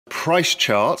price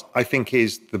chart, I think,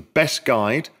 is the best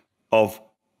guide of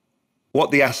what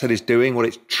the asset is doing, what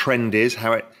its trend is,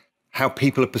 how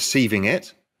people are perceiving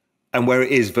it, and where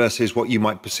it is versus what you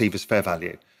might perceive as fair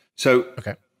value. So,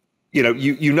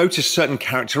 you notice certain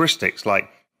characteristics,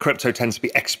 like crypto tends to be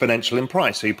exponential in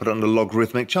price. So you put it on a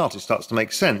logarithmic chart, it starts to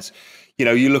make sense.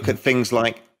 You look at things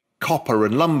like copper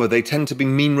and lumber, they tend to be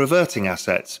mean reverting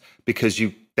assets because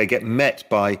they get met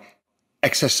by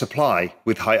excess supply.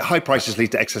 With high prices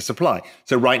lead to excess supply.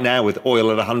 So right now with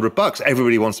oil at $100,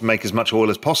 everybody wants to make as much oil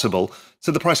as possible.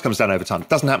 So the price comes down over time. It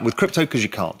doesn't happen with crypto because you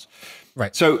can't.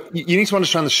 Right. So you need to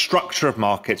understand the structure of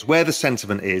markets, where the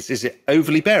sentiment is. Is it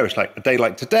overly bearish? Like a day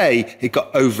like today, it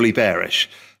got overly bearish.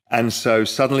 And so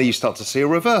suddenly you start to see a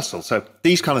reversal. So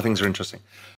these kind of things are interesting.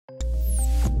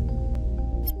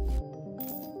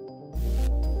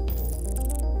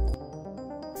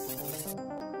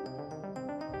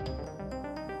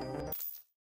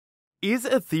 Is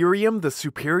Ethereum the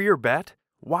superior bet?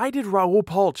 Why did Raoul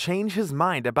Pal change his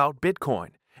mind about Bitcoin?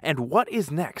 And what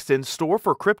is next in store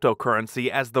for cryptocurrency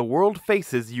as the world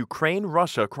faces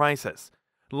Ukraine-Russia crisis?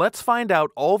 Let's find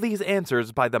out all these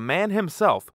answers by the man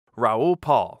himself, Raoul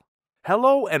Pal.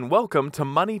 Hello and welcome to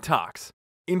Money Talks.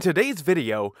 In today's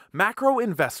video, macro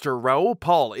investor Raoul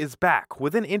Pal is back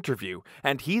with an interview,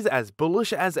 and he's as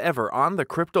bullish as ever on the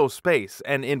crypto space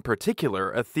and in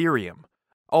particular Ethereum.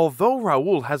 Although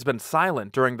Raoul has been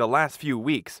silent during the last few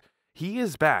weeks, he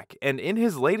is back, and in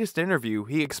his latest interview,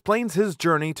 he explains his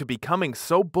journey to becoming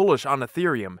so bullish on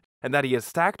Ethereum and that he has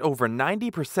stacked over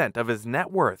 90% of his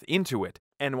net worth into it,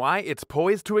 and why it's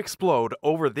poised to explode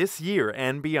over this year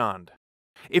and beyond.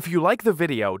 If you like the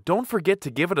video, don't forget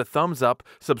to give it a thumbs up,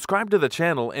 subscribe to the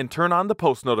channel, and turn on the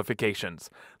post notifications.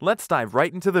 Let's dive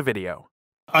right into the video.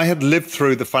 I had lived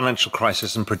through the financial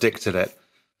crisis and predicted it.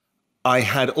 I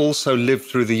had also lived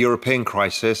through the European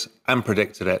crisis and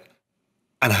predicted it,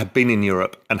 and had been in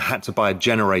Europe and had to buy a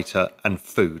generator and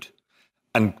food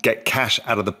and get cash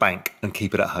out of the bank and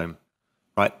keep it at home,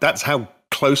 right? That's how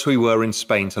close we were in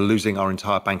Spain to losing our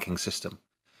entire banking system.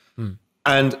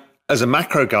 And as a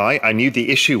macro guy, I knew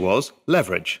the issue was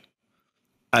leverage.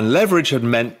 And leverage had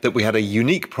meant that we had a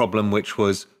unique problem, which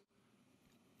was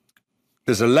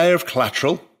there's a layer of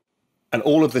collateral and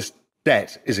all of this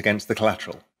debt is against the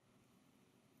collateral.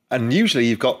 And usually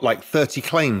you've got like 30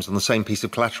 claims on the same piece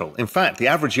of collateral. In fact, the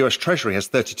average US Treasury has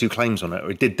 32 claims on it,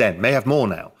 or it did then, may have more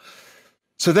now.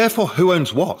 So therefore, who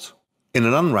owns what in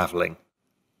an unraveling?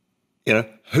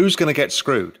 Who's going to get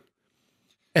screwed?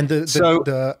 And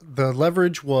the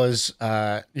leverage was,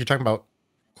 you're talking about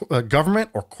government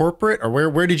or corporate, or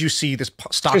where did you see this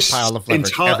stockpile of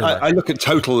leverage? I look at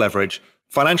total leverage,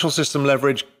 financial system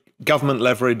leverage, government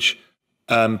leverage,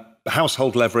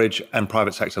 household leverage, and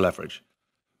private sector leverage.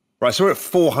 Right, so we're at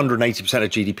 480% of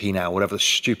GDP now, whatever the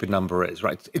stupid number is,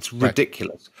 right? It's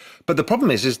ridiculous. Right. But the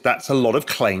problem is that's a lot of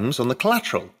claims on the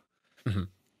collateral.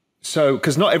 So,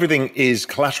 because not everything is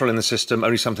collateral in the system,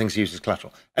 only some things are used as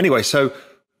collateral. Anyway, so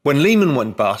when Lehman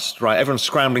went bust, right, everyone's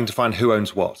scrambling to find who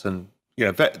owns what. And,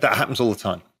 that happens all the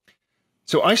time.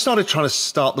 So I started trying to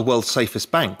start the world's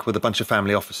safest bank with a bunch of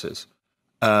family offices.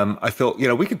 I thought,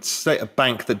 we could start a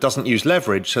bank that doesn't use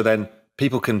leverage, so then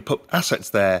people can put assets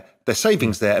there, their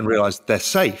savings there, and realize they're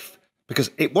safe, because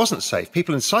it wasn't safe.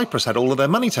 People in Cyprus had all of their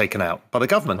money taken out by the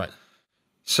government. Right.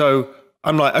 So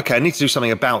I'm like, okay, I need to do something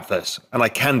about this, and I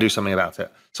can do something about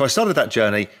it. So I started that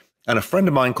journey, and a friend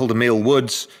of mine called Emil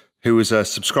Woods, who was a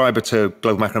subscriber to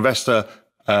Global Macro Investor,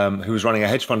 who was running a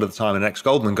hedge fund at the time, an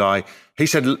ex-Goldman guy, he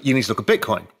said, you need to look at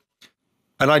Bitcoin.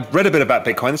 And I'd read a bit about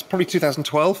Bitcoin. It's probably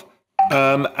 2012.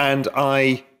 And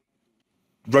I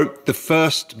wrote the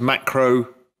first macro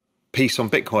piece on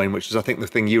Bitcoin, which is, I think, the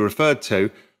thing you referred to,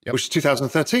 which is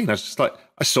 2013. I was just like,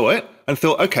 I saw it and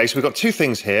thought, okay, so we've got two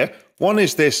things here. One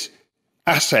is this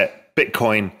asset,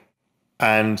 Bitcoin,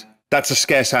 and that's a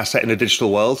scarce asset in a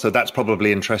digital world. So that's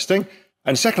probably interesting.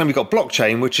 And secondly, we've got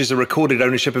blockchain, which is a recorded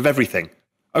ownership of everything.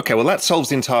 Okay, well, that solves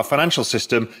the entire financial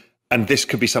system. And this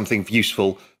could be something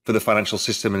useful for the financial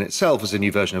system in itself as a new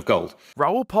version of gold.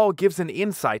 Raoul Pal gives an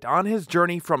insight on his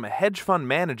journey from a hedge fund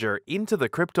manager into the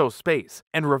crypto space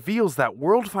and reveals that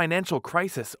world financial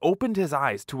crisis opened his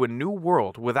eyes to a new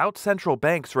world without central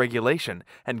banks regulation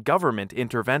and government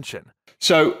intervention.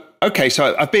 So, okay,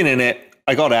 so I've been in it.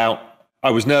 I got out.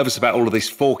 I was nervous about all of these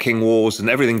forking wars and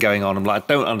everything going on. I'm like,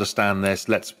 I don't understand this.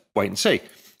 Let's wait and see.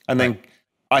 And then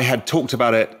I had talked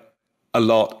about it a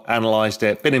lot, analyzed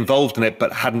it, been involved in it,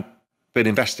 but hadn't been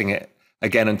investing it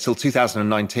again until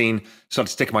 2019. Started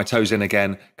sticking my toes in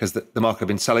again because the market had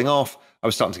been selling off. I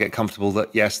was starting to get comfortable that,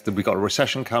 yes, that we got a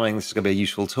recession coming. This is going to be a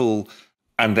useful tool.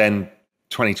 And then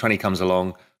 2020 comes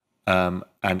along And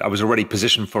I was already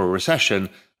positioned for a recession,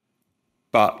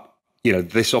 but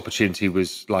this opportunity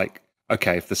was like,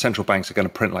 okay, if the central banks are going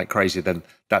to print like crazy, then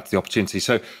that's the opportunity.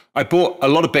 So I bought a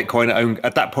lot of Bitcoin.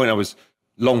 At that point, I was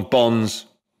long bonds,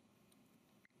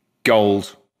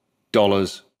 gold,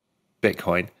 dollars,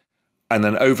 Bitcoin. And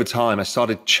then over time, I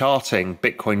started charting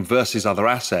Bitcoin versus other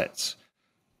assets.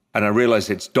 And I realized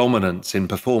its dominance in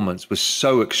performance was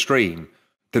so extreme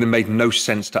that it made no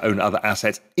sense to own other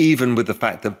assets, even with the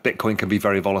fact that Bitcoin can be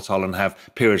very volatile and have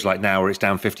periods like now where it's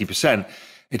down 50%.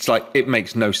 It's like, it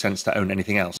makes no sense to own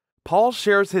anything else. Paul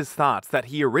shares his thoughts that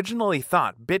he originally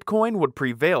thought Bitcoin would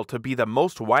prevail to be the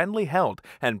most widely held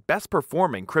and best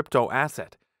performing crypto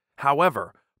asset.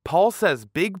 However, Paul says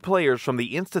big players from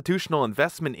the institutional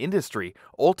investment industry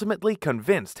ultimately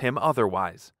convinced him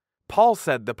otherwise. Paul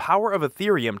said the power of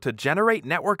Ethereum to generate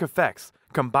network effects,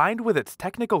 combined with its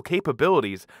technical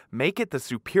capabilities, make it the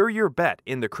superior bet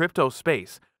in the crypto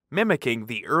space, mimicking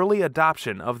the early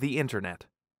adoption of the internet.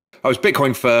 I was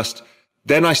Bitcoin first.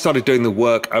 Then I started doing the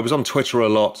work. I was on Twitter a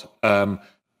lot.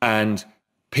 And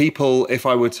people, if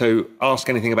I were to ask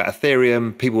anything about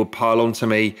Ethereum, people would pile on to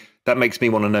me. That makes me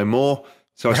want to know more.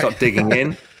 So I start digging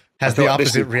in. Has the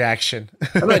opposite reaction.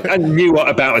 And I knew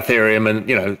about Ethereum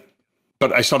and,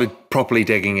 but I started properly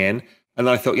digging in. And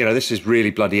then I thought, this is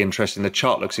really bloody interesting. The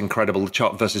chart looks incredible. The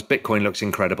chart versus Bitcoin looks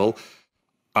incredible.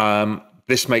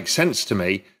 This makes sense to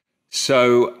me.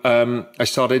 So I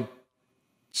started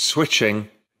switching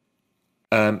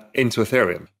into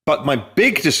Ethereum. But my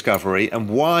big discovery and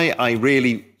why I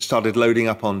really started loading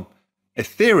up on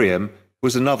Ethereum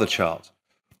was another chart,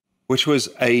 which was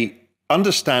a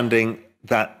understanding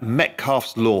that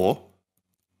Metcalfe's law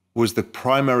was the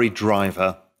primary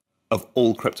driver of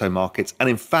all crypto markets. And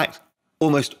in fact,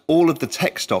 almost all of the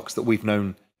tech stocks that we've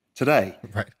known today.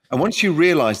 Right. And once you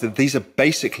realize that these are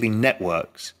basically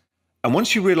networks, and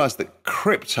once you realize that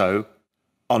crypto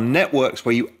on networks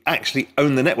where you actually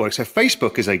own the network. So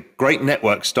Facebook is a great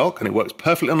network stock and it works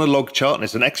perfectly on a log chart and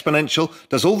it's an exponential,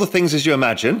 does all the things as you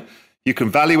imagine. You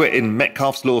can value it in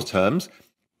Metcalfe's law terms,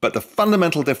 but the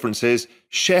fundamental difference is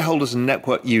shareholders and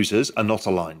network users are not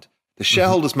aligned. The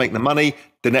shareholders make the money,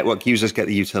 the network users get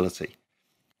the utility.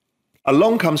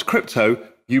 Along comes crypto,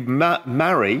 you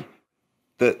marry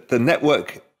the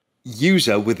network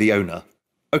user with the owner.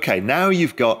 Okay, now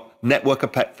you've got network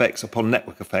effects upon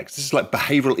network effects. This is like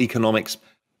behavioral economics,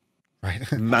 right?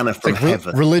 Manna from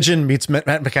heaven. Religion meets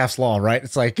Metcalfe's law, right?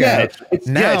 It's like now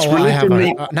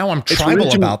I'm tribal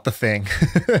religion, about the thing.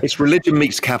 It's religion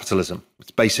meets capitalism.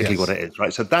 It's basically what it is,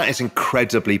 right? So that is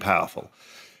incredibly powerful.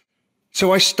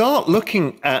 So I start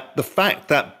looking at the fact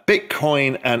that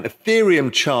Bitcoin and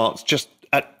Ethereum charts just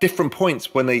at different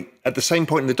points when they, at the same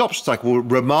point in the adoption cycle, were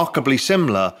remarkably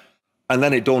similar. And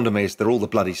then it dawned on me is they're all the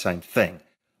bloody same thing.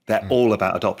 They're all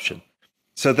about adoption.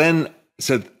 So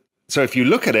if you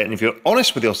look at it and if you're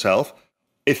honest with yourself,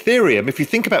 Ethereum, if you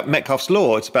think about Metcalfe's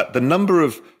law, it's about the number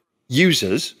of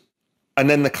users and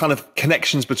then the kind of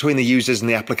connections between the users and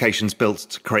the applications built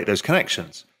to create those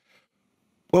connections.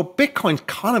 Well, Bitcoin's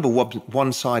kind of a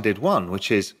one-sided one,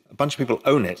 which is a bunch of people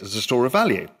own it as a store of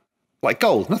value, like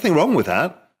gold. Nothing wrong with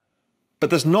that. But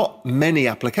there's not many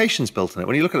applications built on it.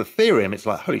 When you look at Ethereum, it's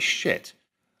like, holy shit.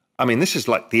 I mean, this is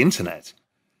like the internet.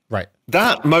 Right.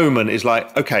 That moment is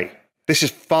like, okay, this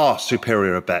is far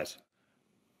superior a bet.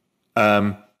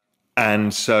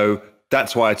 And so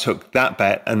that's why I took that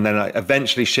bet. And then I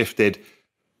eventually shifted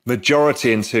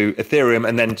majority into Ethereum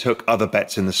and then took other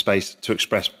bets in the space to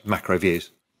express macro views.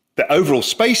 The overall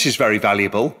space is very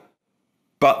valuable,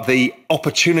 but the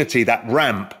opportunity, that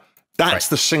ramp, that's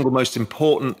the single most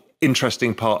important,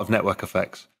 interesting part of network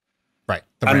effects. Right.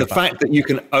 And the fact that you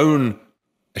can own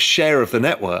a share of the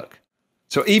network.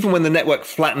 So even when the network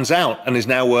flattens out and is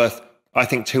now worth, I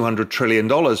think, $200 trillion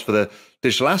for the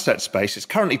digital asset space, it's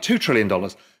currently $2 trillion.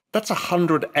 That's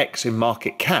 100x in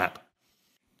market cap.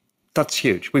 That's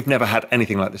huge. We've never had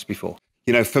anything like this before.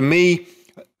 For me,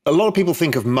 a lot of people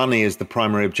think of money as the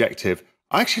primary objective.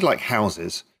 I actually like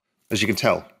houses, as you can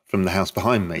tell from the house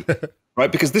behind me,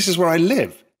 right? Because this is where I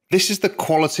live. This is the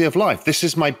quality of life. This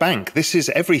is my bank. This is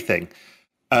everything.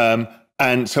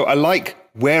 And so I like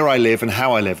where I live and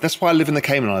how I live. That's why I live in the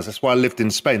Cayman Islands. That's why I lived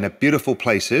in Spain. They're beautiful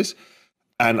places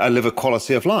and I live a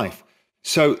quality of life.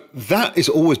 So that has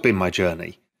always been my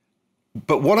journey.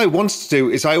 But what I want to do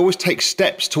is I always take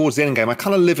steps towards the end game. I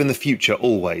kind of live in the future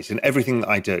always in everything that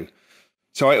I do.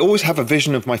 So I always have a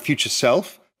vision of my future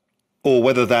self, or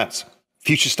whether that's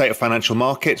future state of financial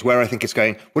markets, where I think it's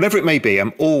going, whatever it may be,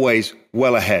 I'm always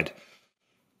well ahead.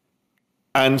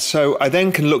 And so I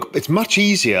then can look, it's much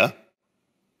easier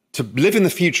to live in the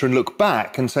future and look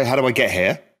back and say, how do I get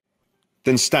here?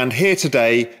 than stand here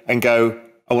today and go,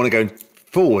 I want to go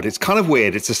forward. It's kind of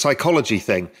weird. It's a psychology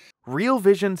thing. Real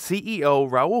Vision CEO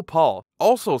Raoul Pal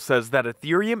also says that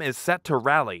Ethereum is set to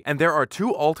rally, and there are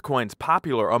 2 altcoins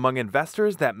popular among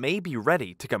investors that may be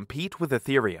ready to compete with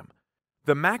Ethereum.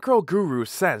 The macro guru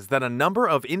says that a number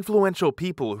of influential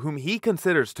people whom he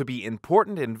considers to be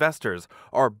important investors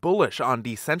are bullish on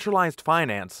decentralized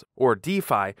finance, or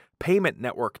DeFi, payment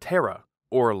network Terra,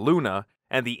 or Luna,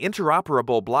 and the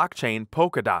interoperable blockchain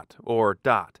Polkadot, or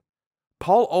DOT.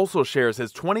 Paul also shares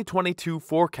his 2022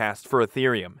 forecast for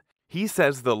Ethereum. He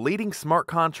says the leading smart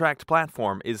contract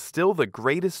platform is still the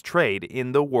greatest trade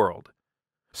in the world.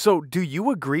 So, do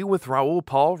you agree with Raoul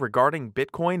Pal regarding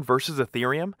Bitcoin versus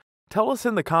Ethereum? Tell us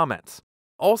in the comments.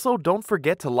 Also, don't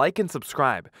forget to like and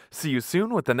subscribe. See you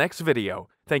soon with the next video.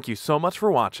 Thank you so much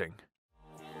for watching.